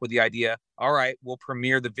came back with the idea, all right, we'll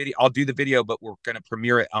premiere the video. I'll do the video, but we're going to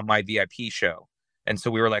premiere it on my VIP show. And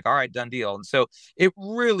so we were like, all right, done deal. And so it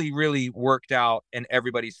really, really worked out in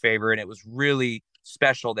everybody's favor, and it was really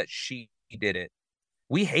special that she did it.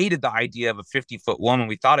 We hated the idea of a 50-foot woman.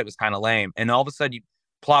 We thought it was kind of lame. And all of a sudden you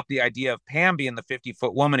plop the idea of Pam being the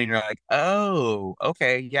 50-foot woman, and you're like, oh,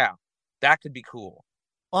 okay, yeah, that could be cool.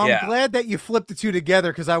 I'm glad that you flipped the two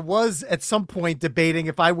together, because I was at some point debating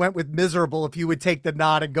if I went with Miserable, if you would take the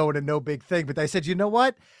nod and go into No Big Thing. But I said, you know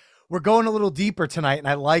what? We're going a little deeper tonight, and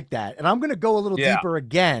I like that. And I'm going to go a little deeper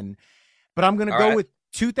again, but I'm going to go with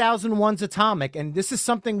 2001's Atomic. And this is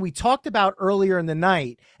something we talked about earlier in the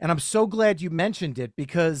night, and I'm so glad you mentioned it,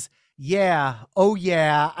 because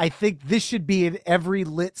I think this should be in every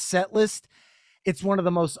Lit set list. It's one of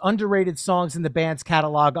the most underrated songs in the band's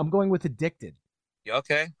catalog. I'm going with Addicted.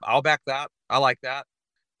 Okay, I'll back that. I like that.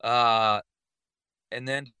 And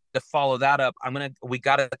then to follow that up, we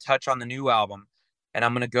got to touch on the new album, and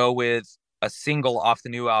I'm going to go with a single off the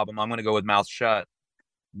new album. I'm going to go with Mouth Shut.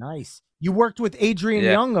 Nice. You worked with Adrian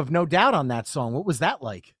Young of No Doubt on that song. What was that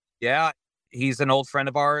like? Yeah, He's an old friend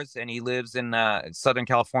of ours, and he lives in Southern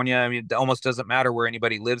California. I mean, it almost doesn't matter where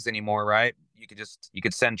anybody lives anymore, right? You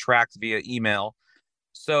could send tracks via email.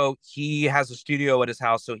 So he has a studio at his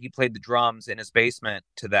house. So he played the drums in his basement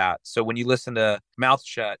to that. So when you listen to Mouth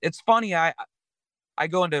Shut, it's funny. I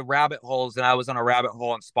go into rabbit holes, and I was on a rabbit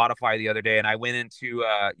hole on Spotify the other day, and I went into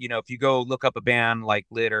if you go look up a band like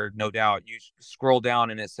Lit or No Doubt, you scroll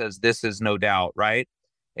down and it says this is No Doubt, right?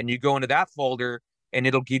 And you go into that folder, and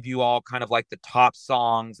it'll give you all kind of like the top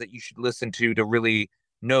songs that you should listen to really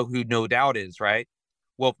know who No Doubt is, right?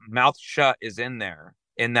 Well, Mouth Shut is in there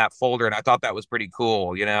in that folder, and I thought that was pretty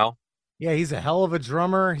cool, you know? Yeah, he's a hell of a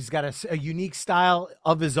drummer. He's got a unique style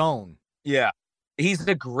of his own. Yeah. He's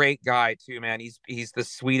a great guy too, man. He's the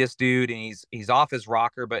sweetest dude, and he's off his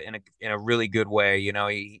rocker, but in a really good way. You know,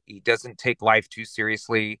 he doesn't take life too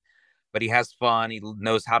seriously, but he has fun. He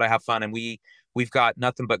knows how to have fun, and we've got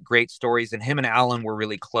nothing but great stories. And him and Alan were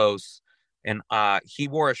really close. And he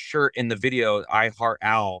wore a shirt in the video, I Heart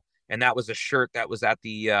Al, and that was a shirt that was at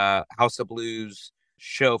the House of Blues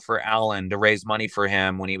show for Alan to raise money for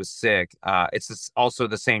him when he was sick. Also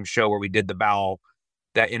the same show where we did the bow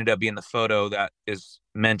that ended up being the photo that is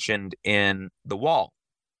mentioned in the wall.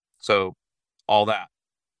 So all that.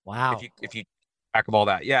 Wow. If you back of all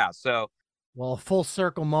that. Yeah. So well, a full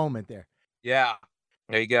circle moment there. Yeah.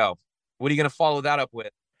 There you go. What are you going to follow that up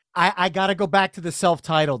with? I got to go back to the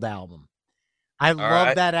self-titled album. I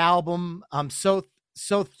love that album. I'm so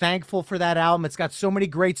thankful for that album. It's got so many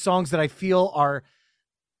great songs that I feel are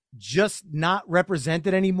just not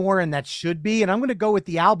represented anymore, and that should be. And I'm going to go with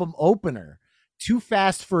the album opener, Too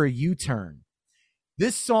Fast for a U-Turn.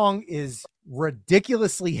 This song is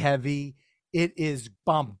ridiculously heavy. It is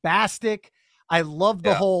bombastic. I love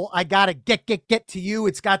the whole, I gotta get to you.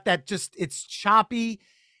 It's got that it's choppy,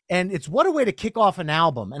 and it's what a way to kick off an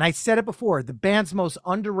album. And I said it before, the band's most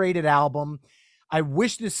underrated album. I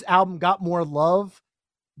wish this album got more love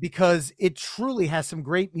because it truly has some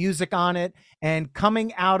great music on it. And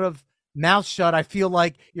coming out of Mouth Shut, I feel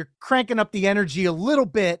like you're cranking up the energy a little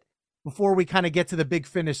bit before we kind of get to the big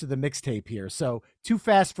finish of the mixtape here. So Too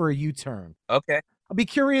Fast for a U-Turn. Okay. I'll be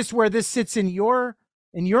curious where this sits in your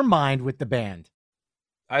mind with the band.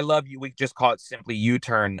 I love you. We just call it simply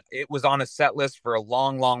U-Turn. It was on a set list for a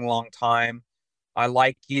long, long, long time. I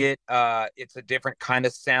like it. It's a different kind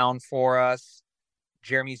of sound for us.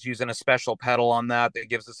 Jeremy's using a special pedal on that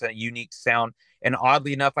gives us a unique sound. And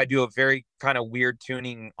oddly enough, I do a very kind of weird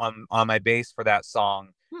tuning on my bass for that song.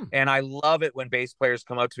 And I love it when bass players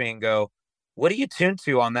come up to me and go, what do you tune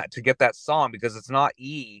to on that to get that song? Because it's not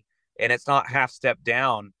E and it's not half step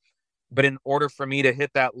down. But in order for me to hit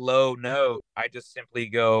that low note, I just simply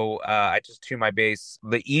go, I just tune my bass,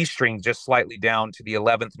 the E string just slightly down to the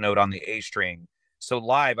 11th note on the A string. So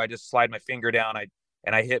live, I just slide my finger down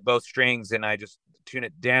and I hit both strings and I just tune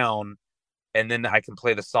it down, and then I can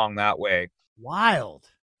play the song that way. Wild.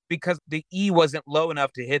 Because the E wasn't low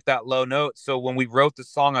enough to hit that low note. So when we wrote the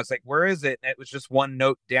song, I was like, where is it? And it was just one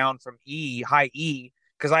note down from E, high E,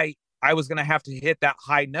 because I was going to have to hit that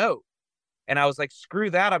high note. And I was like,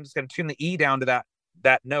 screw that. I'm just going to tune the E down to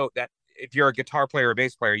that note. That if you're a guitar player or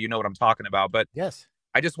bass player, you know what I'm talking about. But yes,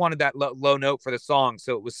 I just wanted that low note for the song.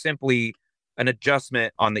 So it was simply an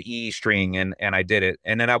adjustment on the E string, and I did it.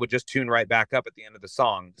 And then I would just tune right back up at the end of the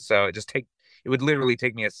song. So it would literally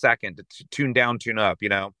take me a second to tune down, tune up, you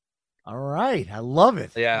know? All right. I love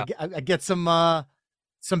it. Yeah. I get some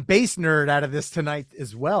bass nerd out of this tonight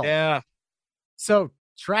as well. Yeah. So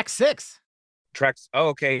track 6. Oh,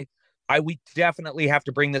 okay. We definitely have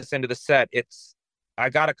to bring this into the set. I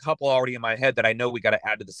got a couple already in my head that I know we got to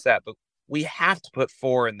add to the set, but we have to put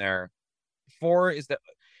 4 in there. 4 is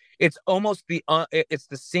it's almost it's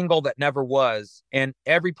the single that never was. And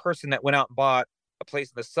every person that went out and bought A Place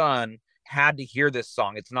in the Sun had to hear this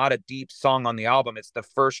song. It's not a deep song on the album. It's the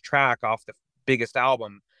first track off the biggest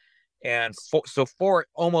album. And so 4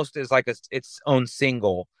 almost is like its own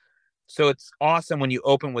single. So it's awesome when you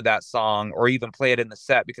open with that song or even play it in the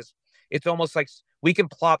set, because it's almost like we can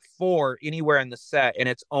plop 4 anywhere in the set, and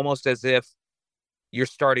it's almost as if you're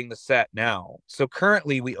starting the set now. So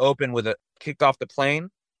currently we open with a Kicked Off the Plane,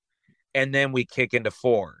 and then we kick into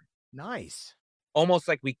 4. Nice. Almost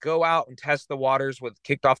like we go out and test the waters with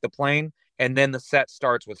Kicked Off the Plane, and then the set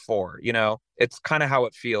starts with 4. You know, it's kind of how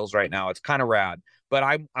it feels right now. It's kind of rad. But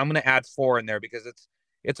I'm going to add 4 in there because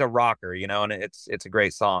it's a rocker, you know, and it's a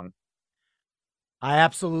great song. I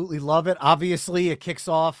absolutely love it. Obviously, it kicks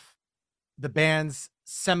off the band's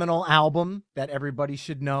seminal album that everybody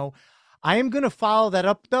should know. I am going to follow that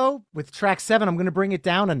up, though, with track 7. I'm going to bring it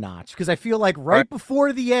down a notch because I feel like right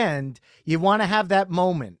before the end, you want to have that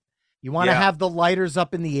moment. You want to have the lighters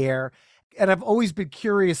up in the air. and I've always been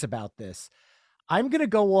curious about this. I'm going to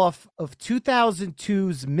go off of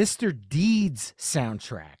 2002's Mr. Deeds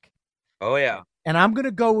soundtrack. Oh, yeah. And I'm going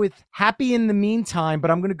to go with Happy in the Meantime,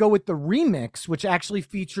 but I'm going to go with the remix, which actually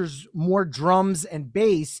features more drums and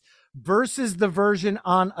bass versus the version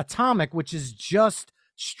on Atomic, which is just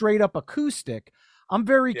straight up acoustic. I'm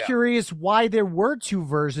very curious why there were two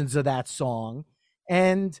versions of that song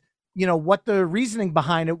and, you know, what the reasoning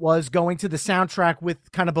behind it was going to the soundtrack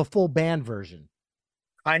with kind of a full band version.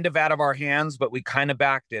 Kind of out of our hands, but we kind of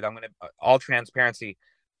backed it. I'm going to, all transparency.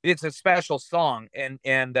 It's a special song. And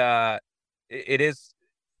it is,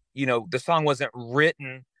 you know, the song wasn't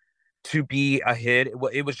written to be a hit.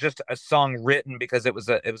 It was just a song written because it was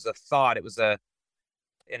a thought.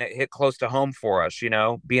 And it hit close to home for us, you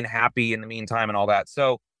know, being happy in the meantime and all that.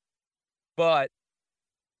 So, but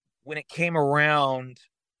when it came around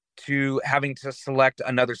to having to select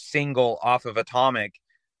another single off of Atomic,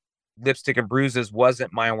 Lipstick and Bruises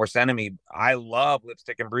wasn't My Own Worst Enemy. I love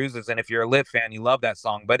Lipstick and Bruises. And if you're a Lip fan, you love that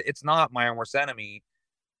song, but it's not My Own Worst Enemy.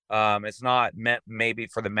 It's not meant maybe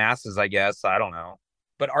for the masses, I guess. I don't know.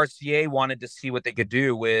 But RCA wanted to see what they could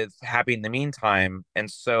do with Happy in the Meantime. And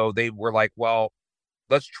so they were like, well,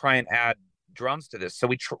 let's try and add drums to this. So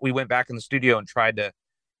we went back in the studio and tried to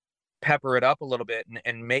pepper it up a little bit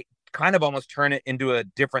and make kind of almost turn it into a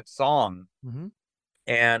different song. Mm-hmm.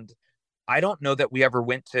 And I don't know that we ever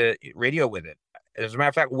went to radio with it. As a matter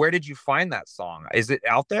of fact, where did you find that song? Is it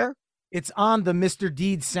out there? It's on the Mr.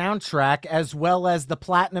 Deeds soundtrack as well as the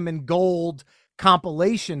Platinum and Gold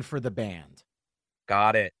compilation for the band.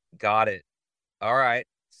 Got it. All right.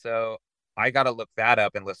 So I got to look that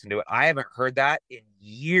up and listen to it. I haven't heard that in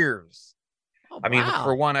years. Oh, I mean, wow.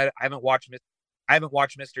 for one, I haven't watched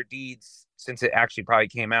Mr. Deeds since it actually probably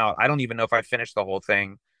came out. I don't even know if I finished the whole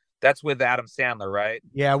thing. That's with Adam Sandler, right?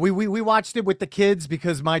 Yeah, we watched it with the kids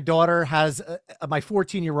because my daughter has my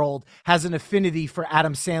 14-year-old has an affinity for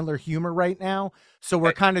Adam Sandler humor right now. So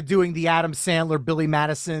we're kind of doing the Adam Sandler, Billy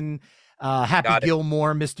Madison, Happy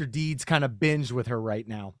Gilmore, Mr. Deeds kind of binge with her right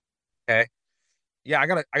now. Okay. Yeah, I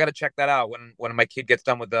gotta check that out when my kid gets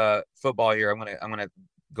done with the football here. I'm gonna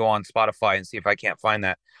go on Spotify and see if I can't find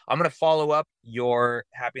that. I'm gonna follow up your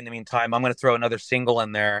Happy in the Meantime. I'm gonna throw another single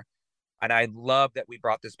in there. And I love that we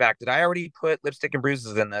brought this back. Did I already put Lipstick and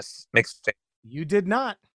Bruises in this mixtape? You did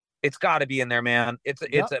not. It's got to be in there, man. It's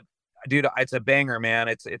a banger, man.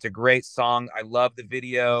 It's a great song. I love the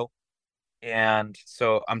video, and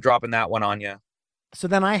so I'm dropping that one on you. So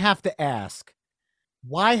then I have to ask,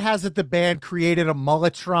 why hasn't the band created a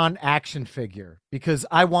Mulletron action figure? Because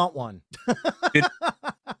I want one. Dude,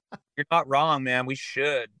 you're not wrong, man. We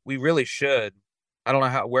should. We really should. I don't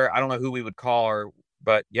know who we would call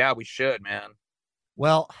but yeah, we should, man.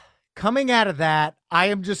 Well, coming out of that, I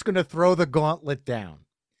am just going to throw the gauntlet down.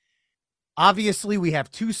 Obviously, we have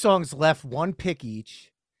two songs left, one pick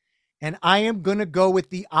each. And I am going to go with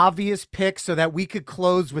the obvious pick so that we could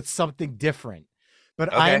close with something different. But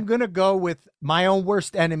okay. I am going to go with My Own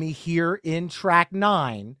Worst Enemy here in track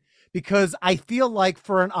 9, because I feel like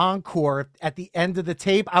for an encore at the end of the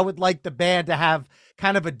tape, I would like the band to have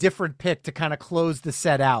kind of a different pick to kind of close the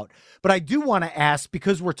set out. But I do want to ask,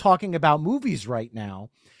 because we're talking about movies right now,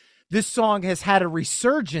 this song has had a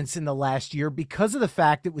resurgence in the last year because of the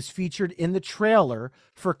fact it was featured in the trailer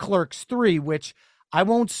for Clerks 3, which I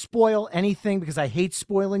won't spoil anything because I hate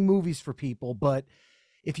spoiling movies for people. But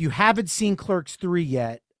if you haven't seen Clerks 3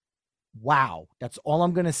 yet, wow, that's all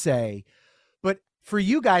I'm going to say. But for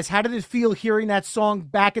you guys, how did it feel hearing that song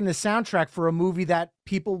back in the soundtrack for a movie that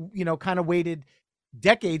people, you know, kind of waited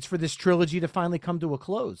decades for this trilogy to finally come to a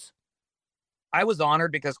close? I was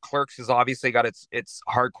honored because Clerks has obviously got its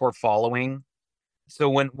hardcore following. So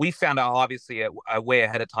when we found out, obviously a way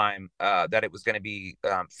ahead of time, that it was going to be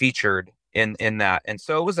featured in that, and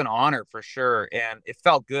so it was an honor for sure, and it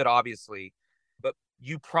felt good, obviously. But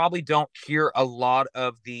you probably don't hear a lot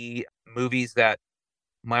of the movies that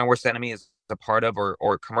My Worst Enemy is a part of,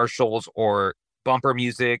 or commercials or bumper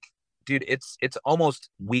music. Dude, it's almost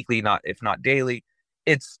weekly, if not daily.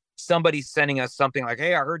 It's somebody sending us something like,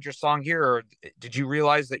 hey, I heard your song here, or did you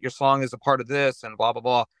realize that your song is a part of this, and blah blah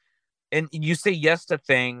blah. And you say yes to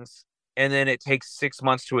things, and then it takes 6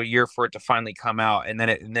 months to a year for it to finally come out, and then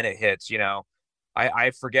it hits. You know,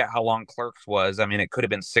 I forget how long Clerks was. I mean, it could have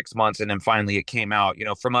been 6 months, and then finally it came out. You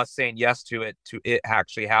know, from us saying yes to it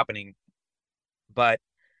actually happening. But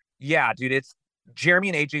yeah, dude, it's Jeremy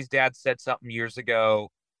and AJ's dad said something years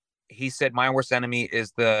ago. He said, My Worst Enemy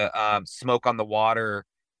is the smoke on the water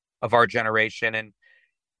of our generation. And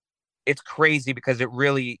it's crazy because it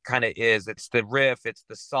really kind of is. It's the riff, it's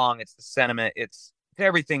the song, it's the sentiment. It's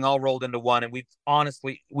everything all rolled into one. And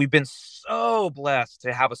we've been so blessed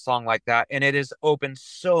to have a song like that. And it has opened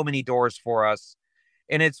so many doors for us.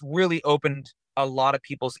 And it's really opened a lot of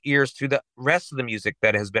people's ears to the rest of the music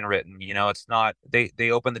that has been written. It's not,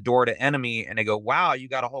 they open the door to Enemy and they go, wow, you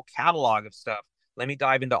got a whole catalog of stuff. Let me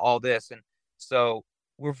dive into all this. And so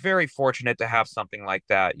we're very fortunate to have something like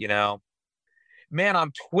that. Man,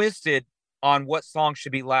 I'm twisted on what song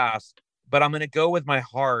should be last, but I'm going to go with my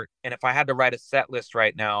heart. And if I had to write a set list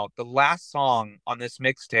right now, the last song on this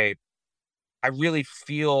mixtape, I really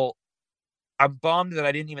feel I'm bummed that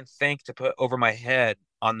I didn't even think to put Over My Head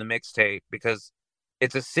on the mixtape, because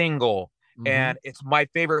it's a single and it's my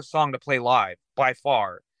favorite song to play live by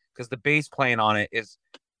far, because the bass playing on it it's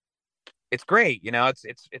great.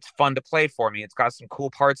 It's fun to play for me. It's got some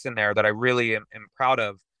cool parts in there that I really am proud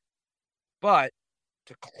of. But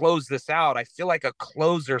to close this out, I feel like a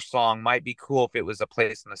closer song might be cool if it was A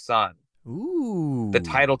Place in the Sun. Ooh. The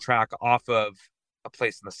title track off of A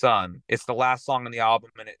Place in the Sun. It's the last song on the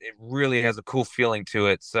album, and it really has a cool feeling to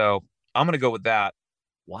it. So I'm going to go with that.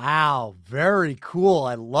 Wow. Very cool.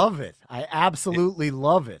 I love it. I absolutely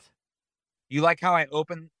love it. You like how I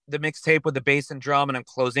open the mixtape with the bass and drum and I'm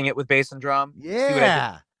closing it with bass and drum?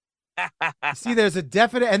 Yeah. See, there's a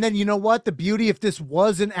definite, and then you know what? The beauty, if this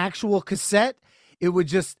was an actual cassette, it would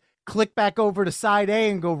just click back over to side A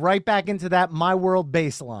and go right back into that My World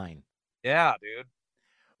bass line. Yeah, dude.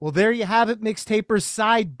 Well, there you have it, mixtapers.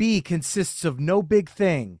 Side B consists of No Big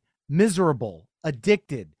Thing, Miserable,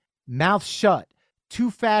 Addicted, Mouth Shut,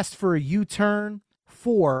 Too Fast for a U-Turn,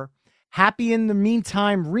 4, Happy in the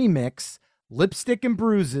Meantime remix, Lipstick and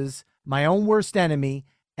Bruises, My Own Worst Enemy,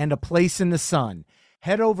 and A Place in the Sun.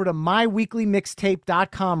 Head over to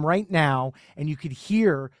myweeklymixtape.com right now, and you could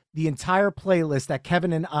hear the entire playlist that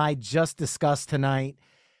Kevin and I just discussed tonight.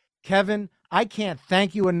 Kevin, I can't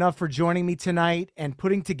thank you enough for joining me tonight and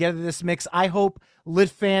putting together this mix. I hope Lit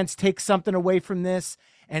fans take something away from this,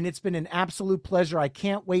 and it's been an absolute pleasure. I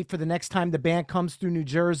can't wait for the next time the band comes through New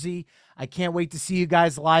Jersey. I can't wait to see you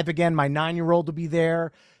guys live again. My 9-year-old will be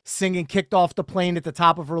there singing Kicked Off the Plane at the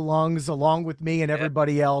top of her lungs along with me and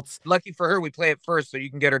everybody else. Lucky for her, we play it first so you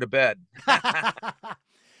can get her to bed.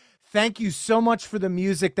 Thank you so much for the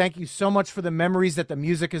music. Thank you so much for the memories that the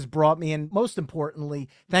music has brought me. And most importantly,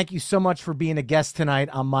 thank you so much for being a guest tonight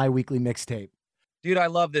on My Weekly Mixtape. Dude, I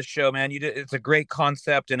love this show, man. It's a great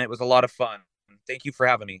concept and it was a lot of fun. Thank you for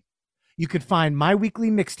having me. You can find My Weekly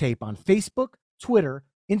Mixtape on Facebook, Twitter,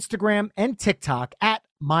 Instagram, and TikTok at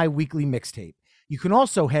My Weekly Mixtape. You can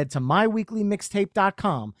also head to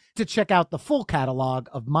myweeklymixtape.com to check out the full catalog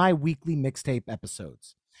of My Weekly Mixtape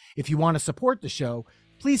episodes. If you want to support the show,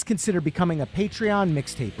 please consider becoming a Patreon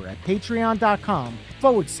mixtaper at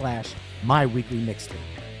patreon.com/My Weekly Mixtape.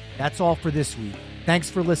 That's all for this week. Thanks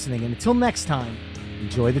for listening, and until next time,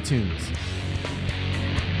 enjoy the tunes.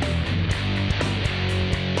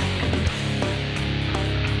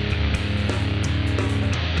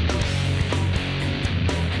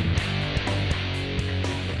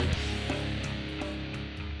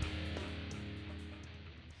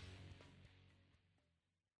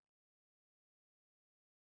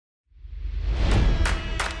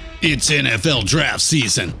 It's NFL draft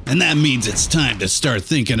season, and that means it's time to start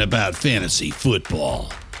thinking about fantasy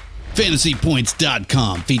football.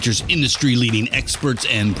 FantasyPoints.com features industry-leading experts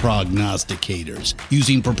and prognosticators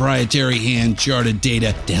using proprietary hand-charted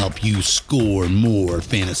data to help you score more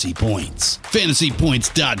fantasy points.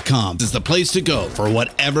 FantasyPoints.com is the place to go for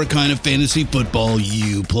whatever kind of fantasy football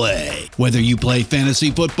you play. Whether you play fantasy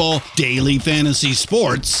football, daily fantasy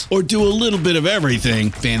sports, or do a little bit of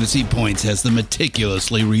everything, Fantasy Points has the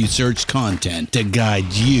meticulously researched content to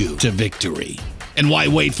guide you to victory. And why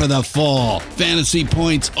wait for the fall? Fantasy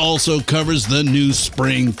Points also covers the new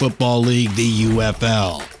spring football league, the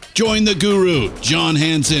UFL. Join the guru, John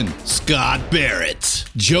Hansen, Scott Barrett,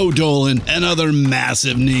 Joe Dolan, and other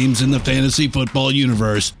massive names in the fantasy football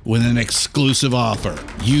universe with an exclusive offer.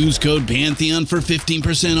 Use code Pantheon for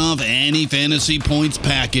 15% off any Fantasy Points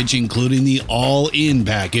package, including the all-in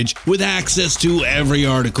package, with access to every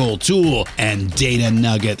article, tool, and data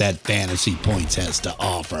nugget that Fantasy Points has to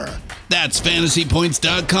offer. That's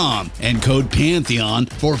FantasyPoints.com and code Pantheon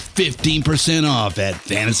for 15% off at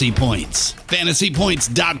Fantasy Points.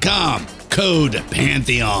 FantasyPoints.com, code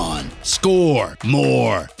Pantheon. Score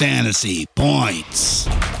more fantasy points.